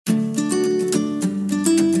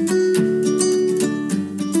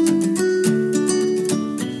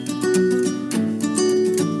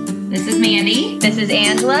is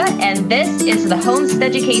Angela, and this is the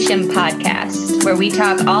Homesteaducation Podcast, where we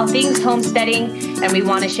talk all things homesteading, and we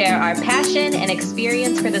want to share our passion and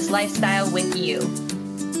experience for this lifestyle with you.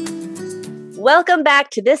 Welcome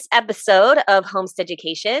back to this episode of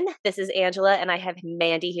Homesteaducation. This is Angela, and I have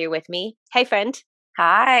Mandy here with me. Hey, friend.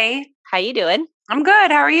 Hi. How you doing? I'm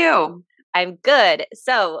good. How are you? I'm good.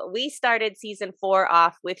 So we started season 4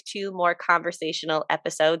 off with 2 more conversational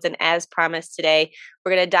episodes. And as promised today,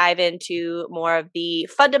 we're going to dive into more of the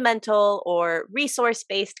fundamental or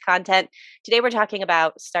resource-based content. Today, we're talking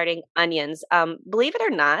about starting onions. Believe it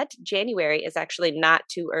or not, January is actually not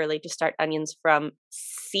too early to start onions from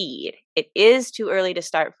seed. It is too early to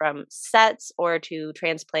start from sets or to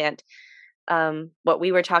transplant what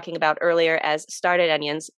we were talking about earlier as started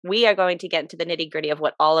onions. We are going to get into the nitty-gritty of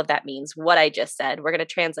what all of that means, what I just said. We're going to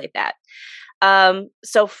translate that.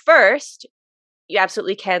 So first, you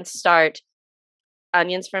absolutely can start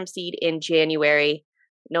onions from seed in January,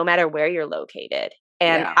 no matter where you're located.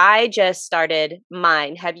 And Yeah. I just started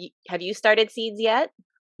mine. Have you started seeds yet?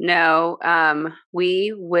 No,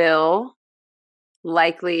 we will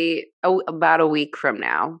likely about a week from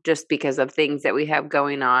now, just because of things that we have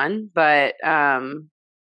going on. But, I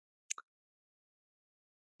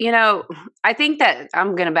think that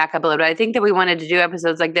I'm going to back up a little bit. I think that we wanted to do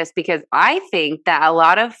episodes like this because I think that a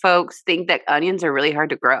lot of folks think that onions are really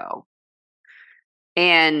hard to grow.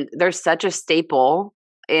 And they're such a staple,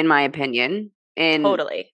 in my opinion,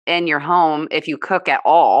 Totally. in your home if you cook at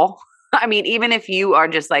all. I mean, even if you are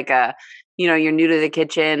just like you're new to the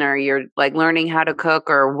kitchen or you're like learning how to cook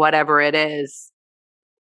or whatever it is,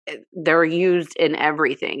 they're used in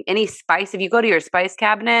everything. Any spice, if you go to your spice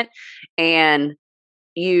cabinet and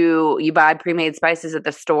you buy pre-made spices at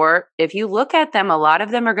the store, if you look at them, a lot of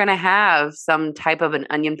them are going to have some type of an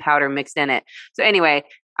onion powder mixed in it. So anyway,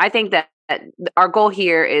 I think that our goal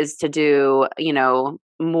here is to do,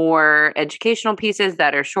 more educational pieces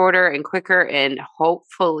that are shorter and quicker and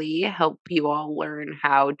hopefully help you all learn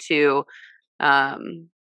how to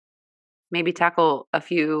maybe tackle a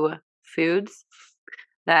few foods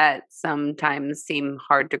that sometimes seem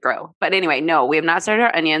hard to grow. But anyway, no, we have not started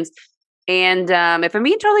our onions. And if I'm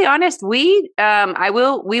being totally honest, we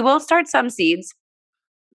will start some seeds.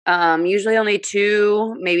 Usually only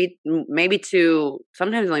 2, maybe 2,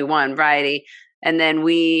 sometimes only 1 variety. And then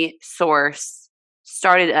we source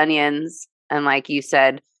started onions, and like you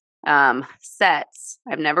said, sets.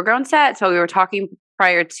 I've never grown sets, so we were talking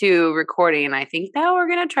prior to recording, and I think that we're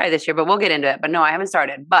going to try this year, but we'll get into it. But no, I haven't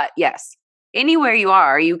started. But yes, anywhere you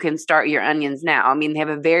are, you can start your onions now. I mean, they have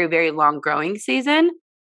a very, very long growing season.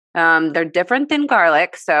 They're different than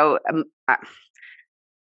garlic. So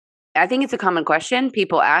I think it's a common question.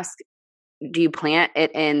 People ask, do you plant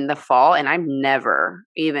it in the fall? And I've never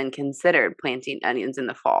even considered planting onions in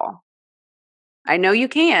the fall. I know you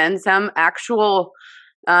can. Some actual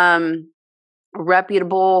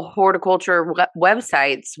reputable horticulture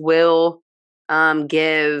websites will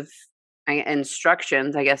give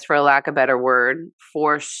instructions, I guess, for a lack of a better word,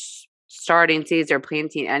 for starting seeds or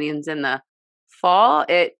planting onions in the fall.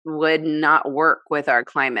 It would not work with our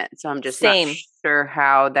climate. So I'm just not sure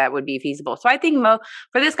how that would be feasible. So I think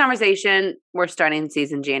for this conversation, we're starting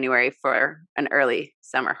seeds in January for an early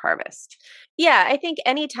summer harvest. Yeah, I think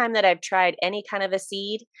any time that I've tried any kind of a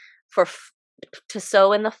seed to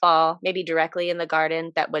sow in the fall, maybe directly in the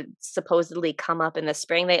garden that would supposedly come up in the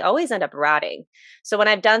spring, they always end up rotting. So when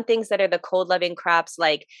I've done things that are the cold-loving crops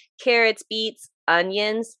like carrots, beets,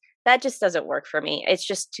 onions, that just doesn't work for me. It's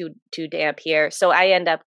just too damp here. So I end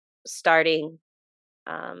up starting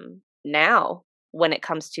now when it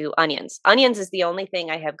comes to onions. Onions is the only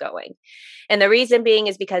thing I have going. And the reason being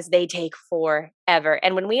is because they take forever.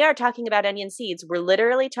 And when we are talking about onion seeds, we're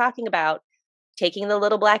literally talking about taking the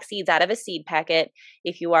little black seeds out of a seed packet.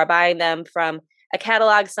 If you are buying them from a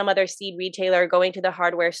catalog, some other seed retailer, going to the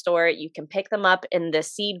hardware store, you can pick them up in the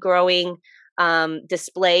seed growing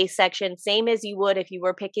display section, same as you would if you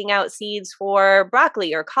were picking out seeds for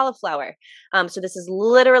broccoli or cauliflower. So this is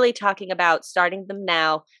literally talking about starting them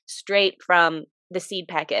now straight from the seed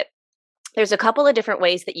packet. There's a couple of different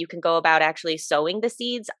ways that you can go about actually sowing the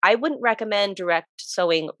seeds. I wouldn't recommend direct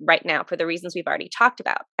sowing right now for the reasons we've already talked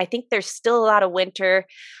about. I think there's still a lot of winter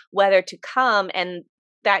weather to come, and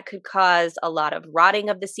that could cause a lot of rotting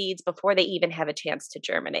of the seeds before they even have a chance to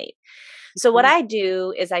germinate. So what I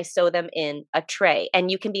do is I sow them in a tray,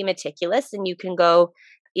 and you can be meticulous and you can go,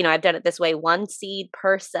 I've done it this way, 1 seed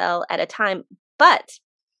per cell at a time. But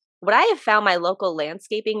what I have found my local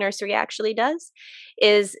landscaping nursery actually does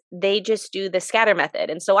is they just do the scatter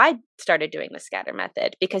method. And so I started doing the scatter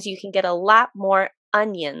method because you can get a lot more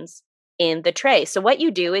onions in the tray. So what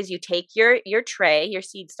you do is you take your tray, your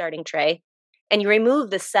seed starting tray, and you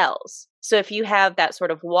remove the cells. So if you have that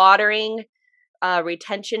sort of watering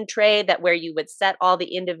retention tray that where you would set all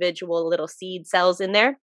the individual little seed cells in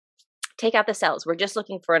there, take out the cells. We're just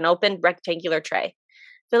looking for an open rectangular tray.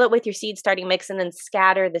 Fill it with your seed starting mix and then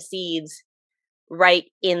scatter the seeds right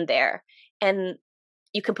in there. And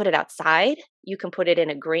you can put it outside. You can put it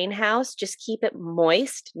in a greenhouse. Just keep it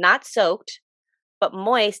moist, not soaked, but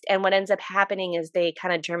moist. And what ends up happening is they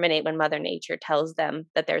kind of germinate when Mother Nature tells them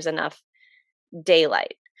that there's enough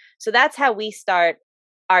daylight. So that's how we start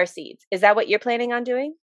our seeds. Is that what you're planning on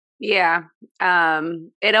doing? Yeah.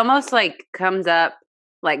 It almost like comes up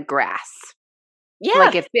like grass. Yeah.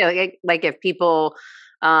 Like if people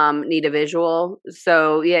need a visual.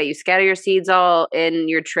 So yeah, you scatter your seeds all in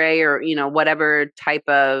your tray or, whatever type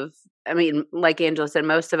of, I mean, like Angela said,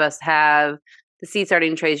 most of us have the seed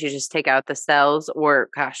starting trays. You just take out the cells or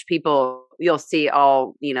gosh, you'll see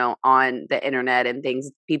all, on the internet and things,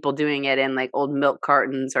 people doing it in like old milk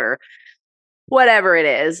cartons or whatever it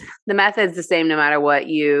is. The method's the same no matter what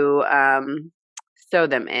you sow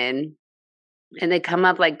them in. And they come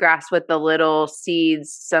up like grass with the little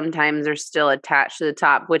seeds. Sometimes they're still attached to the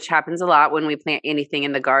top, which happens a lot when we plant anything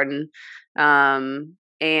in the garden.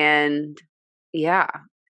 And yeah,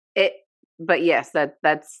 but yes,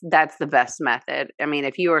 that's the best method. I mean,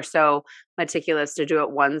 if you are so meticulous to do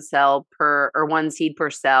it one seed per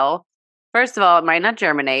cell, first of all, it might not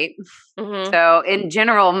germinate. Mm-hmm. So in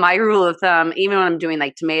general, my rule of thumb, even when I'm doing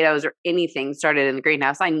like tomatoes or anything started in the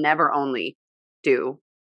greenhouse, I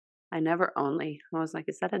was like,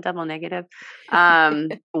 is that a double negative?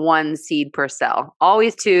 One seed per cell,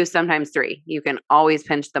 always 2, sometimes 3. You can always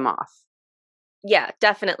pinch them off. Yeah,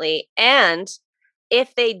 definitely. And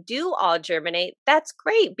if they do all germinate, that's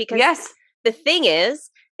great because the thing is,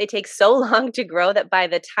 they take so long to grow that by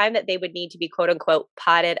the time that they would need to be quote unquote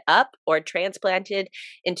potted up or transplanted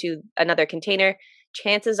into another container,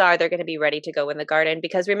 chances are they're going to be ready to go in the garden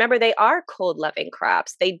because remember, they are cold loving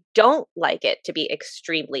crops. They don't like it to be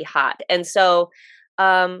extremely hot. And so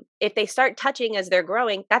if they start touching as they're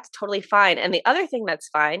growing, that's totally fine. And the other thing that's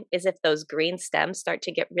fine is if those green stems start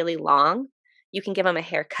to get really long, you can give them a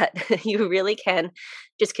haircut. You really can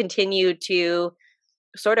just continue to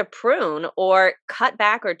sort of prune or cut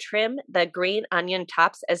back or trim the green onion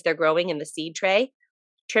tops as they're growing in the seed tray.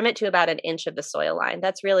 Trim it to about 1 inch of the soil line.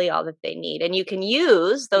 That's really all that they need. And you can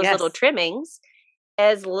use those little trimmings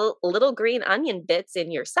as little green onion bits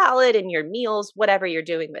in your salad, in your meals, whatever you're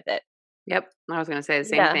doing with it. Yep. I was going to say the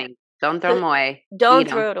same thing. Don't throw them away. Don't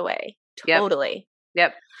throw it away. Totally.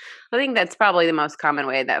 Yep. I think that's probably the most common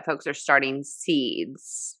way that folks are starting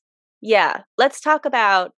seeds. Yeah. Let's talk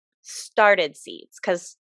about started seeds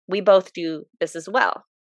because we both do this as well.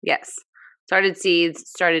 Yes. Started seeds,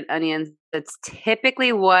 started onions. That's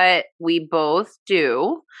typically what we both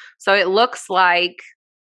do. So it looks like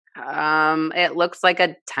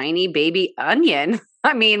a tiny baby onion.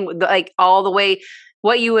 I mean, like all the way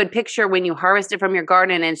what you would picture when you harvest it from your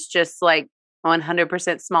garden. It's just like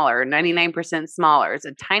 100% smaller, 99% smaller. It's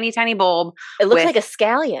a tiny, tiny bulb. It looks like a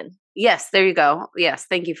scallion. Yes, there you go. Yes,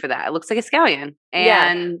 thank you for that. It looks like a scallion.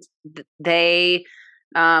 And they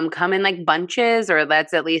come in like bunches, or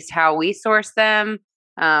that's at least how we source them.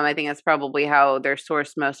 I think that's probably how they're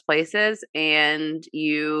sourced most places. And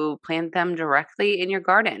you plant them directly in your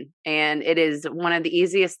garden. And it is one of the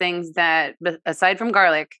easiest things that, aside from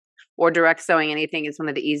garlic or direct sowing anything, is one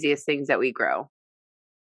of the easiest things that we grow.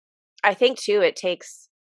 I think too, it takes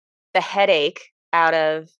the headache out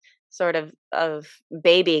of sort of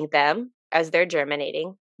babying them as they're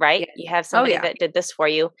germinating, right? Yeah. You have somebody that did this for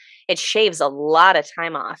you. It shaves a lot of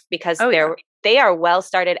time off because they are well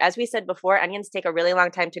started. As we said before, onions take a really long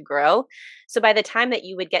time to grow. So by the time that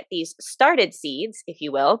you would get these started seeds, if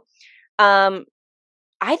you will, I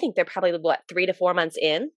think they're probably 3 to 4 months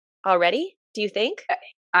in already. Do you think?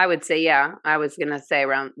 I would say, yeah. I was going to say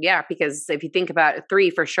around, because if you think about it,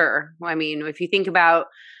 3 for sure. I mean, if you think about,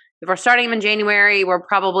 if we're starting them in January, we're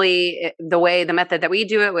probably the method that we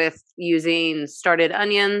do it with using started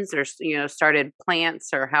onions or, started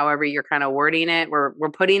plants or however you're kind of wording it. We're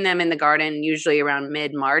putting them in the garden usually around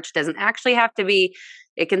mid-March. Doesn't actually have to be,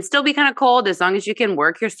 it can still be kind of cold as long as you can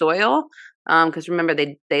work your soil. Because remember,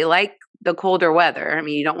 they like the colder weather. I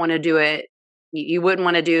mean, you don't want to do it. You wouldn't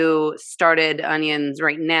want to do started onions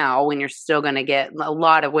right now when you're still going to get a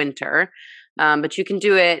lot of winter. But you can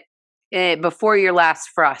do it before your last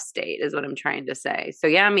frost date is what I'm trying to say. So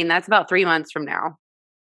yeah, I mean, that's about 3 months from now,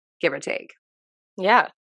 give or take. Yeah.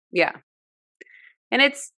 Yeah. And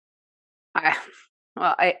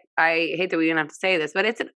Well, I hate that we even have to say this, but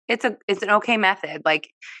it's an okay method. Like,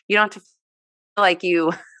 you don't have to feel like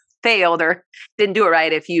you failed or didn't do it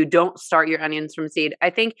right if you don't start your onions from seed. I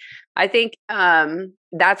think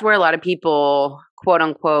that's where a lot of people, quote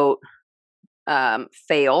unquote,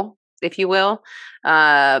 fail, if you will,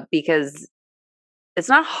 because it's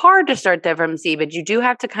not hard to start them from seed, but you do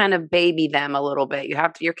have to kind of baby them a little bit.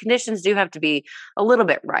 Your conditions do have to be a little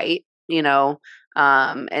bit right,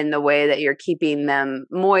 and the way that you're keeping them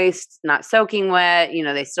moist, not soaking wet.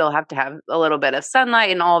 They still have to have a little bit of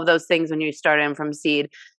sunlight and all of those things when you start them from seed.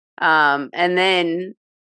 And then,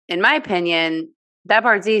 in my opinion, that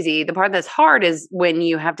part's easy. The part that's hard is when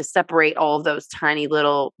you have to separate all of those tiny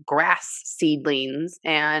little grass seedlings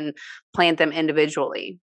and plant them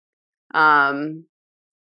individually.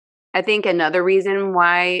 I think another reason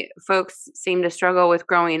why folks seem to struggle with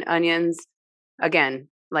growing onions, again,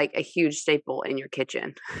 like a huge staple in your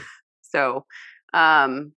kitchen. So,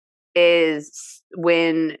 is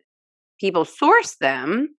when people source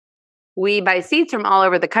them, we buy seeds from all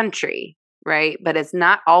over the country, right? But you're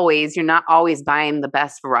not always buying the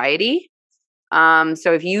best variety.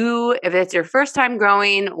 So if it's your first time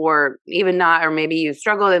growing, or even not, or maybe you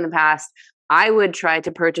struggled in the past, I would try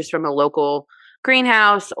to purchase from a local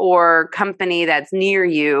greenhouse or company that's near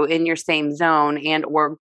you in your same zone, and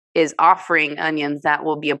or is offering onions that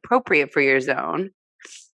will be appropriate for your zone.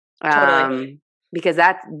 Totally. Because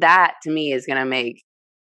that to me is going to make,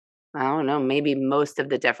 I don't know, maybe most of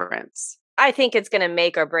the difference. I think it's going to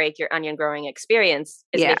make or break your onion growing experience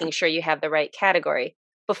is making sure you have the right category.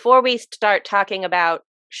 Before we start talking about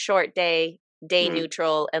short day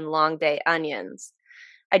neutral, and long day onions,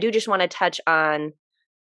 I do just want to touch on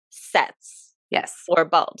sets. Yes. Or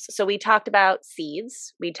bulbs. So we talked about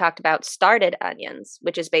seeds. We talked about started onions,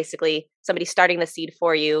 which is basically somebody starting the seed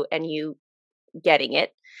for you and you getting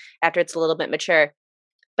it after it's a little bit mature.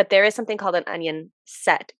 But there is something called an onion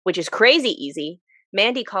set, which is crazy easy.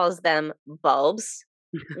 Mandy calls them bulbs,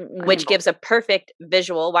 which gives a perfect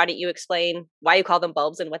visual. Why don't you explain why you call them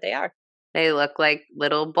bulbs and what they are? They look like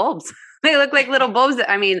little bulbs. They look like little bulbs.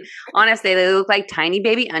 I mean, honestly, they look like tiny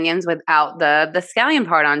baby onions without the scallion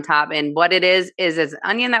part on top. And what it is an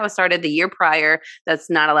onion that was started the year prior that's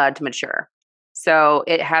not allowed to mature. So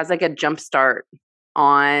it has like a jump start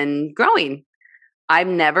on growing. I've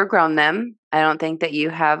never grown them. I don't think that you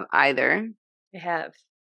have either. I have.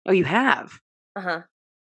 Oh, you have? Uh-huh.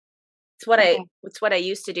 It's what I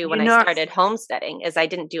used to do when I started homesteading. Is I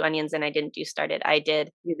didn't do onions and I didn't do started.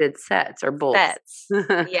 You did sets or bulbs. Sets.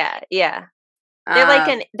 Yeah.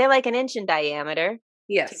 They're like an inch in diameter.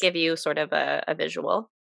 Yes. To give you sort of a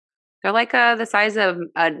visual. They're like the size of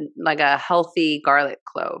a healthy garlic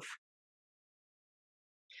clove.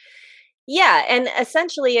 Yeah, and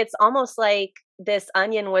essentially it's almost like this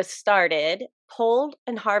onion was started, pulled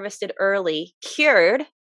and harvested early, cured,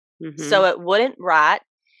 so it wouldn't rot.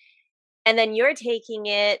 And then you're taking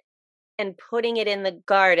it and putting it in the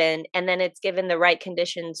garden, and then it's given the right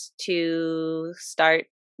conditions to start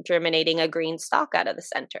germinating a green stalk out of the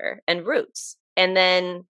center and roots, and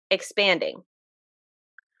then expanding.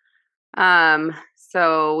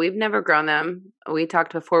 So we've never grown them. We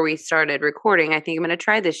talked before we started recording. I think I'm going to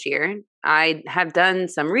try this year. I have done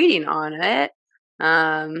some reading on it.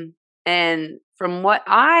 And from what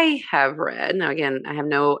I have read, now again, I have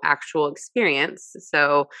no actual experience,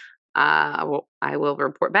 so I will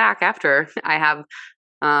report back after I have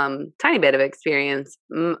tiny bit of experience.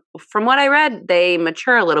 From what I read, they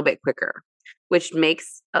mature a little bit quicker, which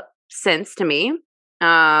makes sense to me.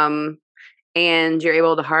 And you're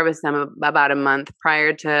able to harvest them about a month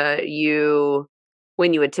prior to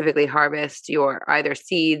when you would typically harvest your either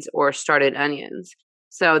seeds or started onions.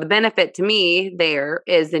 So the benefit to me there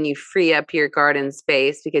is then you free up your garden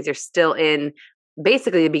space because you're still in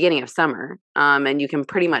basically the beginning of summer, and you can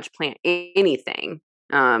pretty much plant anything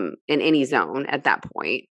in any zone at that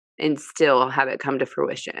point and still have it come to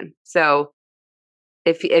fruition. So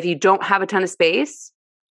if you don't have a ton of space,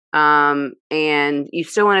 and you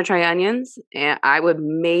still want to try onions, I would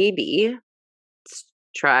maybe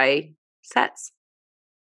try sets.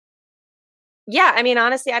 Yeah, I mean,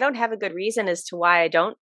 honestly, I don't have a good reason as to why I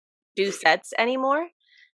don't do sets anymore.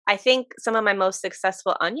 I think some of my most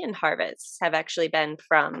successful onion harvests have actually been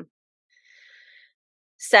from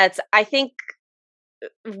sets. I think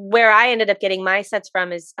where I ended up getting my sets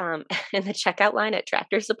from is in the checkout line at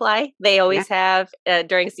Tractor Supply. They always have,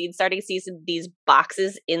 during seed starting season, these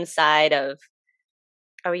boxes inside of,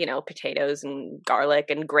 potatoes and garlic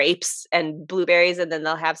and grapes and blueberries, and then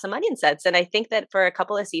they'll have some onion sets. And I think that for a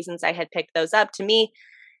couple of seasons I had picked those up. To me,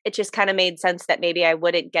 it just kind of made sense that maybe I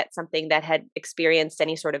wouldn't get something that had experienced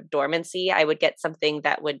any sort of dormancy. I would get something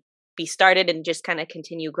that would be started and just kind of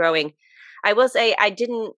continue growing. I will say I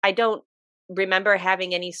don't remember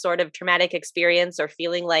having any sort of traumatic experience or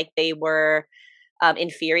feeling like they were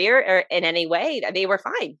inferior or in any way. They were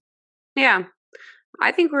fine. Yeah.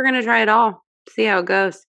 I think we're going to try it all. See how it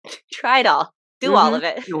goes. Try it all. Do all of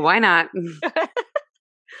it. Why not?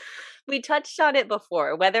 We touched on it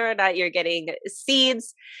before, whether or not you're getting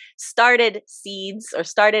seeds, started seeds or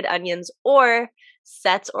started onions or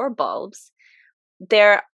sets or bulbs.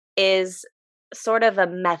 There is sort of a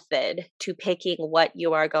method to picking what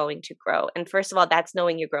you are going to grow. And first of all, that's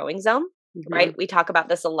knowing your growing zone, right? We talk about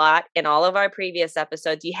this a lot in all of our previous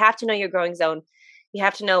episodes. You have to know your growing zone. You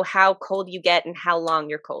have to know how cold you get and how long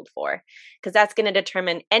you're cold for, because that's going to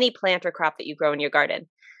determine any plant or crop that you grow in your garden.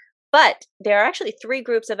 But there are actually 3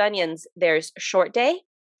 groups of onions. There's short day,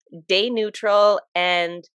 day neutral,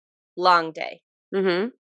 and long day.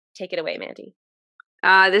 Take it away, Mandy.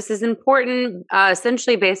 This is important,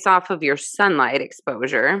 essentially based off of your sunlight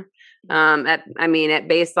exposure. At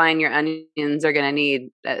baseline, your onions are going to need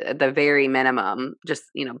at the very minimum, just,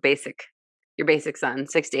 your basic sun,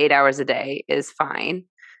 6 to 8 hours a day is fine.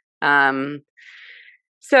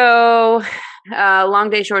 So long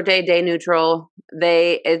day, short day, day neutral,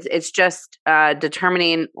 it's just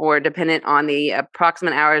determining or dependent on the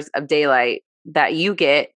approximate hours of daylight that you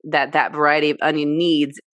get that variety of onion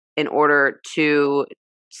needs in order to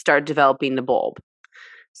start developing the bulb.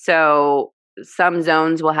 So some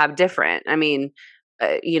zones will have different. 10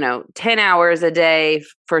 hours a day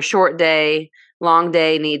for short day, long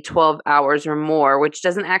day need 12 hours or more, which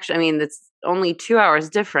doesn't actually, it's only 2 hours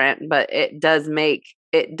different, but it does make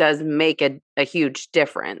a huge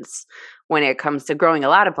difference when it comes to growing a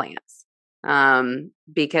lot of plants,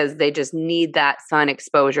 because they just need that sun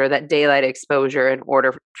exposure, that daylight exposure in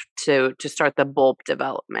order to start the bulb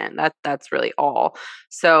development. That's really all.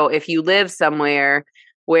 So if you live somewhere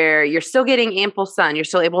where you're still getting ample sun, you're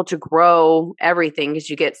still able to grow everything because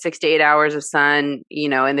you get 6 to 8 hours of sun,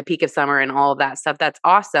 in the peak of summer and all of that stuff. That's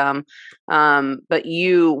awesome. But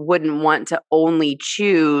you wouldn't want to only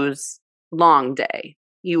choose long day.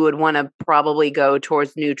 You would want to probably go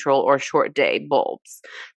towards neutral or short day bulbs.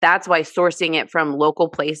 That's why sourcing it from local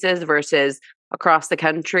places versus across the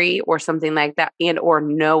country or something like that, and or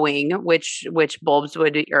knowing which bulbs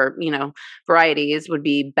varieties would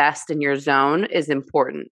be best in your zone is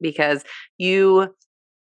important, because we're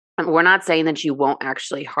not saying that you won't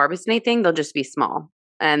actually harvest anything. They'll just be small.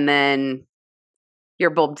 And then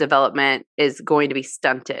your bulb development is going to be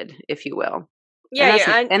stunted, if you will.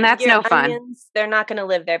 Yeah, and that's no fun. Onions, they're not going to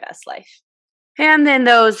live their best life. And then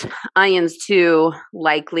those onions too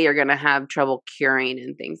likely are going to have trouble curing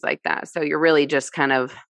and things like that. So you're really just kind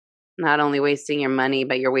of not only wasting your money,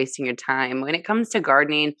 but you're wasting your time. When it comes to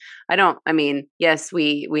gardening, yes,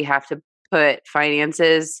 we have to put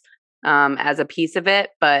finances as a piece of it,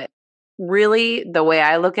 but really the way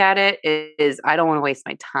I look at it is I don't want to waste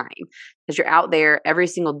my time, because you're out there every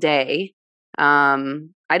single day.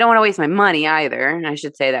 I don't want to waste my money either. And I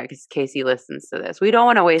should say that because Casey listens to this. We don't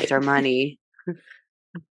want to waste our money.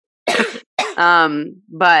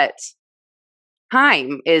 But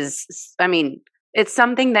time is, it's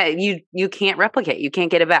something that you can't replicate. You can't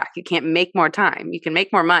get it back. You can't make more time. You can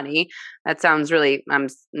make more money. That sounds really, kind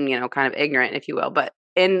of ignorant, if you will. But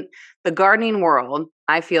in the gardening world,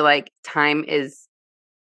 I feel like time is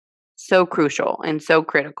so crucial and so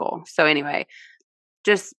critical. So anyway,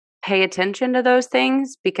 just pay attention to those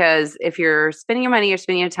things, because if you're spending your money, you're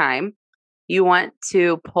spending your time, you want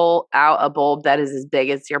to pull out a bulb that is as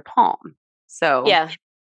big as your palm. So yeah,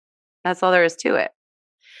 that's all there is to it.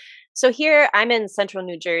 So here I'm in central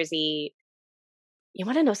New Jersey. You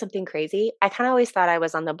want to know something crazy? I kind of always thought I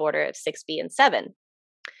was on the border of 6B and 7.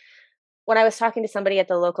 When I was talking to somebody at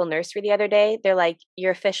the local nursery the other day, they're like,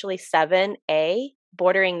 you're officially 7A,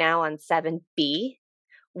 bordering now on 7B.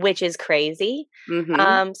 Which is crazy. So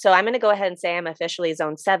I'm going to go ahead and say I'm officially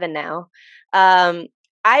zone 7 now. I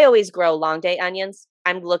always grow long day onions.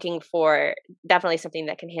 I'm looking for definitely something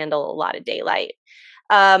that can handle a lot of daylight.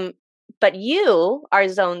 But you are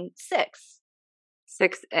zone 6.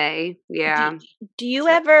 6A. Yeah. Do you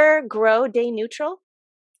ever grow day neutral?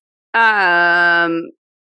 I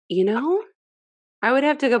would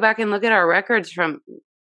have to go back and look at our records from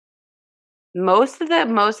most of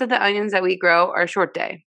the onions that we grow are short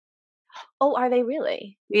day. Oh, are they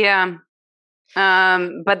really? Yeah.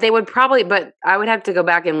 But I would have to go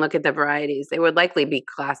back and look at the varieties. They would likely be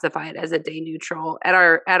classified as a day neutral. At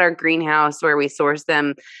our greenhouse where we source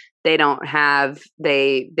them, they don't have,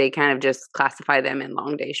 they kind of just classify them in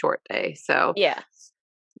long day, short day. So yeah.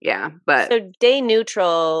 Yeah, but So day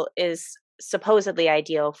neutral is supposedly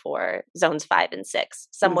ideal for zones 5 and 6,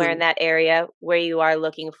 somewhere in mhm. that area where you are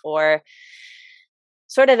looking for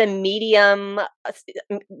sort of the medium,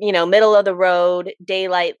 middle of the road,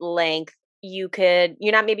 daylight length. You're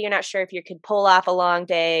not sure if you could pull off a long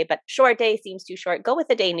day, but short day seems too short. Go with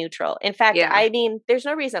a day neutral. In fact, Yeah, I mean, there's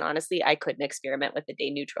no reason, honestly, I couldn't experiment with a day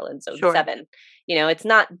neutral in zone sure. 7. It's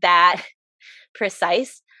not that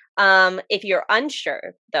precise. If you're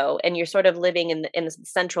unsure though, and you're sort of living in the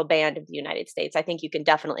central band of the United States, I think you can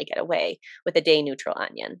definitely get away with a day neutral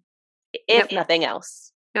onion, if Yep, nothing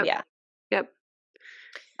else. yep, Yeah. yep.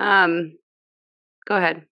 Um, Go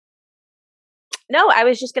ahead. No, I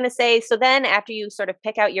was just going to say, so then after you sort of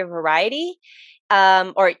pick out your variety,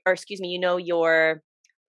 or excuse me, your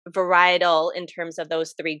varietal in terms of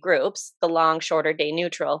those three groups, the long, shorter, day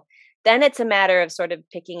neutral, then it's a matter of sort of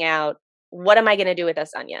picking out, what am I going to do with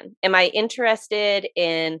this onion? Am I interested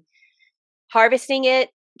in harvesting it,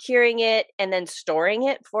 curing it, and then storing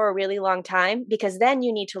it for a really long time? Because then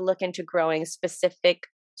you need to look into growing specific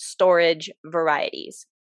storage varieties.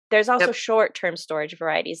 There's also Yep. short term storage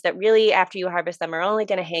varieties that really, after you harvest them, are only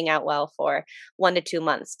going to hang out well for 1 to 2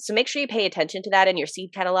 months. So make sure you pay attention to that in your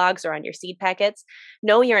seed catalogs or on your seed packets.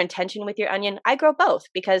 Know your intention with your onion. I grow both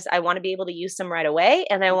because I want to be able to use some right away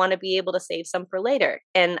and I want to be able to save some for later.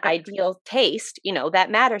 And Yep. ideal taste,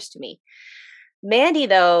 that matters to me. Mandy,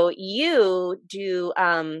 though, you do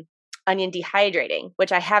onion dehydrating,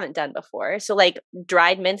 which I haven't done before. So like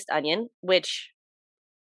dried minced onion, which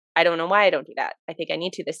I don't know why I don't do that. I think I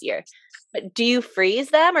need to this year. But do you freeze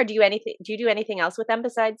them or do you do anything else with them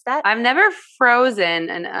besides that? I've never frozen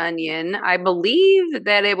an onion. I believe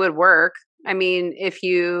that it would work. I mean,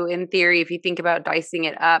 in theory, if you think about dicing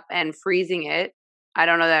it up and freezing it, I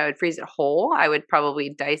don't know that I would freeze it whole. I would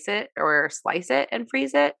probably dice it or slice it and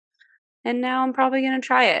freeze it. And now I'm probably going to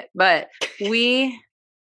try it. But we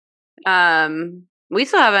we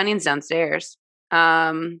still have onions downstairs.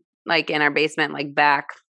 Like in our basement, like back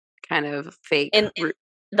kind of fake In the root.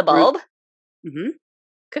 bulb? Mhm.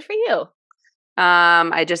 Good for you.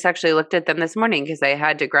 I just actually looked at them this morning because I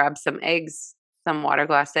had to grab some eggs, some water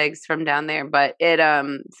glass eggs from down there. But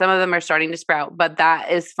some of them are starting to sprout, but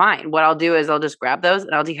that is fine. What I'll do is I'll just grab those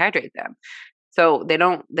and I'll dehydrate them, so they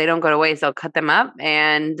don't go to waste. I'll cut them up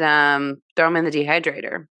and throw them in the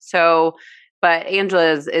dehydrator. So, but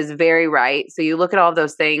Angela is very right. So you look at all of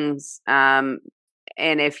those things, and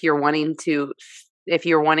if you're wanting to, if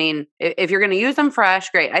you're going to use them fresh,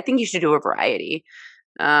 great. I think you should do a variety.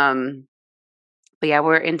 But yeah,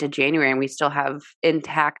 we're into January and we still have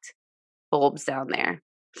intact bulbs down there.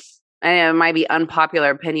 And it might be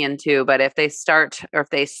unpopular opinion too, but if they start, or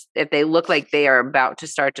if they look like they are about to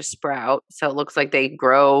start to sprout, so it looks like they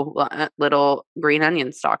grow little green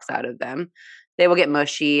onion stalks out of them, they will get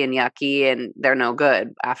mushy and yucky, and they're no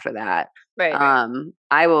good after that. Right.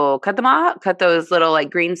 I will cut them off, cut those little like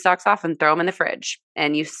green stalks off, and throw them in the fridge.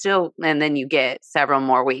 And then you get several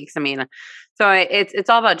more weeks. I mean, so it's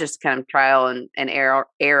all about just kind of trial and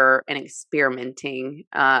error and experimenting.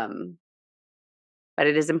 But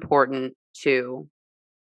it is important to,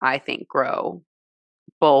 I think, grow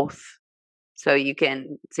both so you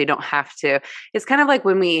don't have to. It's kind of like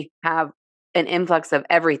when we have an influx of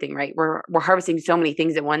everything, right? We're harvesting so many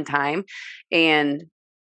things at one time, and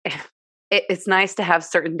it's nice to have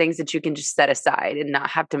certain things that you can just set aside and not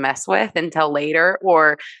have to mess with until later,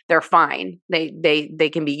 or they're fine. They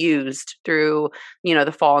can be used through,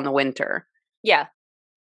 the fall and the winter. Yeah.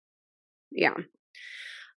 Yeah.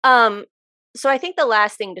 So I think the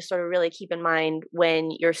last thing to sort of really keep in mind when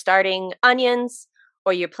you're starting onions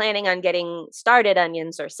or you're planning on getting started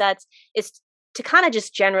onions or sets is to kind of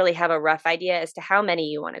just generally have a rough idea as to how many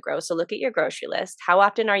you want to grow. So look at your grocery list. How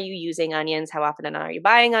often are you using onions? How often are you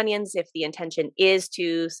buying onions? If the intention is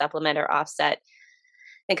to supplement or offset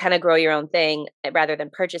and kind of grow your own thing rather than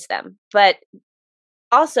purchase them. But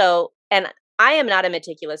also, and I am not a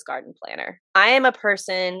meticulous garden planner. I am a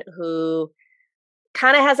person who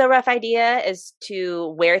kind of has a rough idea as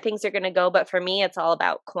to where things are going to go, but for me it's all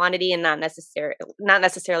about quantity and not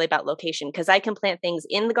necessarily about location, because I can plant things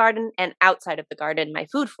in the garden and outside of the garden, my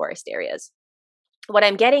food forest areas. What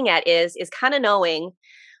I'm getting at is kind of knowing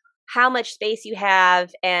how much space you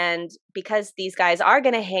have, and because these guys are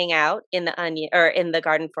going to hang out in the onion or in the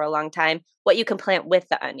garden for a long time, what you can plant with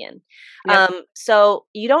the onion. Yep. So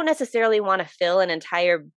you don't necessarily want to fill an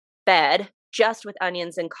entire bed just with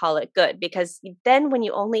onions and call it good, because then when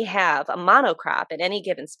you only have a monocrop in any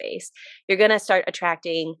given space, you're going to start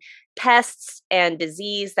attracting pests and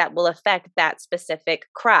disease that will affect that specific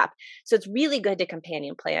crop. So it's really good to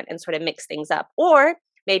companion plant and sort of mix things up. Or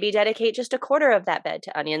maybe dedicate just a quarter of that bed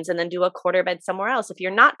to onions and then do a quarter bed somewhere else if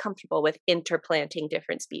you're not comfortable with interplanting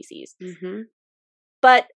different species. Mm-hmm.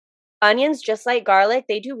 But onions, just like garlic,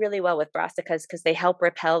 they do really well with brassicas because they help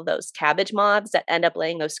repel those cabbage moths that end up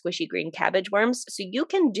laying those squishy green cabbage worms. So you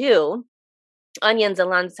can do onions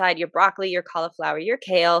alongside your broccoli, your cauliflower, your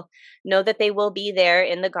kale. Know that they will be there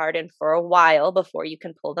in the garden for a while before you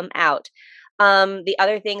can pull them out. The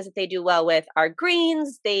other things that they do well with are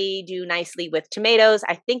greens. They do nicely with tomatoes.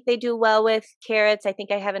 I think they do well with carrots. I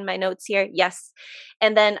think I have in my notes here. Yes.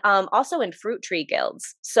 And then also in fruit tree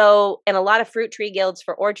guilds. So, in a lot of fruit tree guilds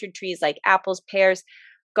for orchard trees like apples, pears,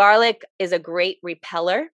 garlic is a great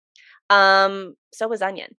repeller. So is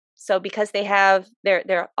onion. So because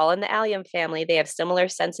they're all in the allium family, they have similar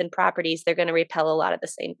scents and properties. They're going to repel a lot of the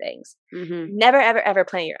same things. Mm-hmm. Never, ever, ever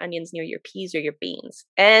plant your onions near your peas or your beans.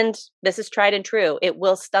 And this is tried and true. It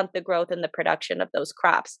will stunt the growth and the production of those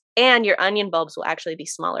crops. And your onion bulbs will actually be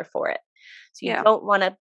smaller for it. So you don't want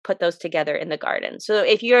to put those together in the garden. So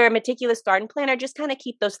if you're a meticulous garden planner, just kind of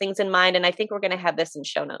keep those things in mind. And I think we're going to have this in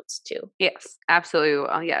show notes too. Yes,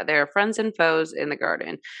 absolutely. Yeah, there are friends and foes in the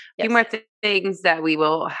garden. A few more things that we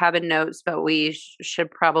will have in notes, but we should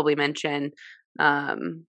probably mention.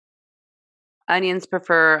 Onions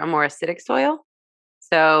prefer a more acidic soil.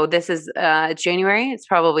 So this is January. It's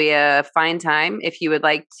probably a fine time if you would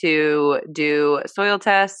like to do a soil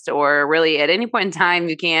test, or really at any point in time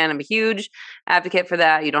you can. I'm a huge advocate for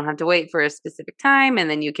that. You don't have to wait for a specific time, and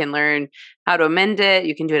then you can learn how to amend it.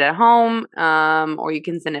 You can do it at home, or you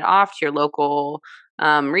can send it off to your local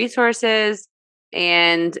resources.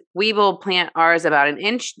 And we will plant ours about 1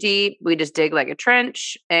 inch deep. We just dig like a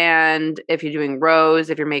trench. And if you're doing rows,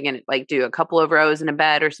 if you're making it like do a couple of rows in a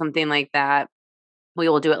bed or something like that, we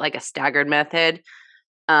will do it like a staggered method.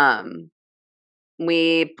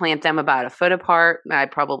 We plant them about 1 foot apart. I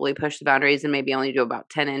probably push the boundaries and maybe only do about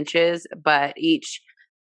 10 inches, but each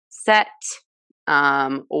set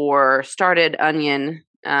or started onion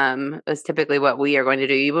is typically what we are going to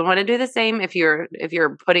do. You would want to do the same if you're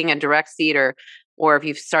putting a direct seed, or if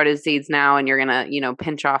you've started seeds now and you're gonna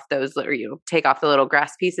pinch off those, or take off the little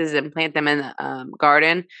grass pieces and plant them in the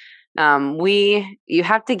garden. You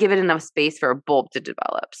have to give it enough space for a bulb to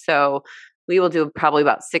develop. So we will do probably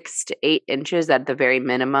about 6 to 8 inches at the very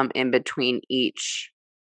minimum in between each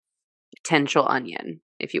potential onion,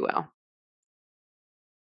 if you will.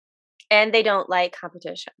 And they don't like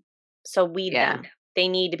competition. So weed them. They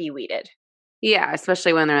need to be weeded. Yeah,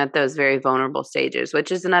 especially when they're at those very vulnerable stages,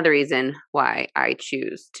 which is another reason why I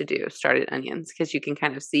choose to do started onions, because you can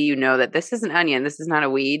kind of see, that this is an onion. This is not a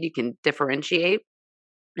weed. You can differentiate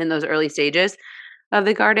in those early stages of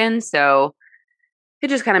the garden. So it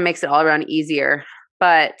just kind of makes it all around easier.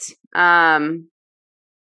 But yeah.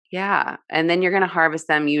 And then you're going to harvest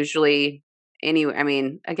them usually anyway. I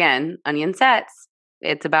mean, again, onion sets,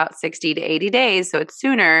 it's about 60 to 80 days. So it's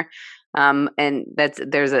sooner. And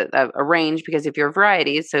there's a range, because if you're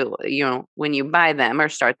varieties, so, when you buy them or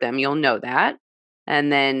start them, you'll know that.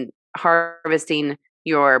 And then harvesting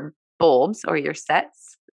your bulbs or your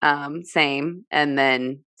sets, same. And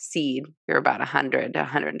then seed, you're about 100 to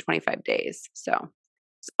 125 days. So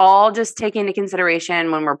it's all just taking into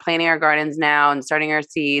consideration when we're planting our gardens now and starting our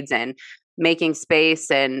seeds and making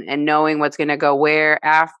space and knowing what's going to go where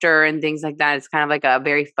after and things like that. It's kind of like a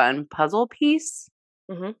very fun puzzle piece.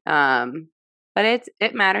 Mm-hmm. But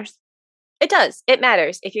it matters. It does. It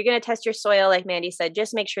matters. If you're going to test your soil, like Mandy said,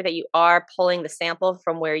 just make sure that you are pulling the sample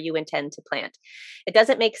from where you intend to plant. It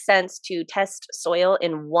doesn't make sense to test soil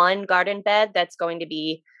in one garden bed that's going to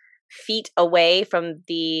be feet away from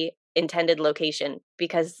the intended location,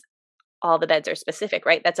 because all the beds are specific,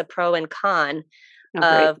 right? That's a pro and con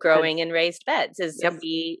of growing in raised beds. If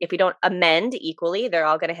we don't amend equally, they're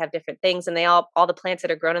all going to have different things, and all the plants that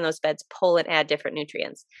are grown in those beds pull and add different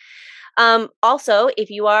nutrients. Also, if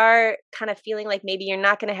you are kind of feeling like maybe you're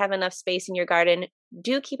not going to have enough space in your garden,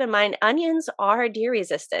 do keep in mind onions are deer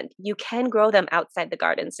resistant. You can grow them outside the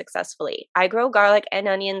garden successfully. I grow garlic and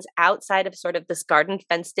onions outside of sort of this garden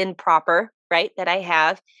fenced in proper, right, that I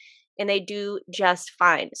have, and they do just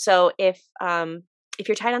fine. So if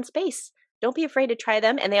you're tight on space, don't be afraid to try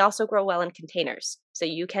them. And they also grow well in containers. So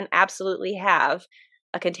you can absolutely have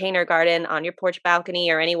a container garden on your porch balcony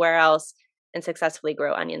or anywhere else and successfully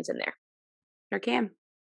grow onions in there. Sure can.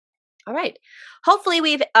 All right. Hopefully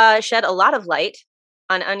we've shed a lot of light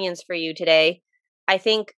on onions for you today. I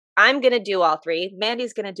think I'm going to do all three.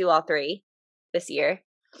 Mandy's going to do all three this year.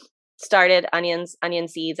 Started onions, onion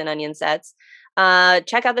seeds, and onion sets.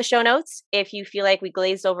 Check out the show notes. If you feel like we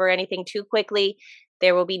glazed over anything too quickly,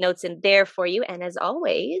 there will be notes in there for you. And as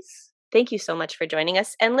always, Thank you so much for joining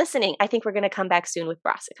us and listening. I think we're going to come back soon with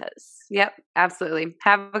brassicas. Yep, absolutely.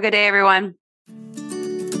 Have a good day, everyone.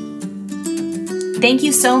 Thank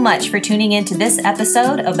you so much for tuning in to this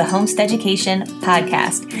episode of the Homesteaducation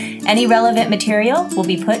Podcast. Any relevant material will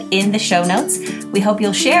be put in the show notes. We hope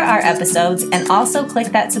you'll share our episodes and also click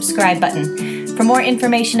that subscribe button. For more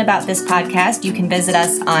information about this podcast, you can visit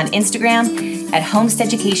us on Instagram at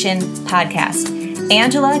Homesteaducation Podcast.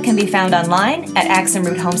 Angela can be found online at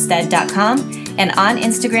axeandroothomestead.com and on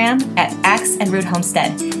Instagram at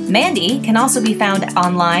axeandroothomestead. Mandy can also be found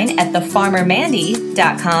online at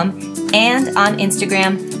thefarmermandy.com and on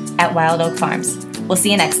Instagram at Wild Oak Farms. We'll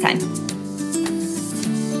see you next time.